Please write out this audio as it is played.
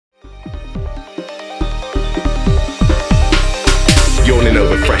Yawning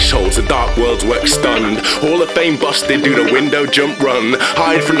over thresholds, the dark world's work stunned. Hall of Fame busted, do the window jump run.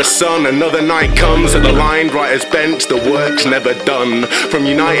 Hide from the sun, another night comes. At the lined writer's bench, the work's never done. From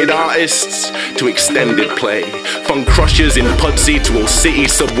United Artists to extended play, fun crushers in Pudsey to all city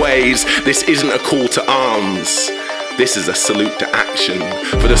subways. This isn't a call to arms, this is a salute to action.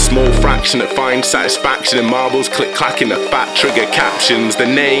 For the small fraction that finds satisfaction in marbles click-clacking the fat trigger captions. The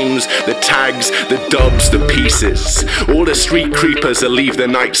names, the tags, the dubs, the pieces. All the street creepers that leave their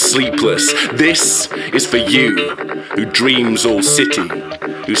nights sleepless. This is for you, who dreams all city,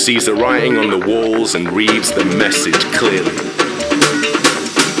 who sees the writing on the walls and reads the message clearly.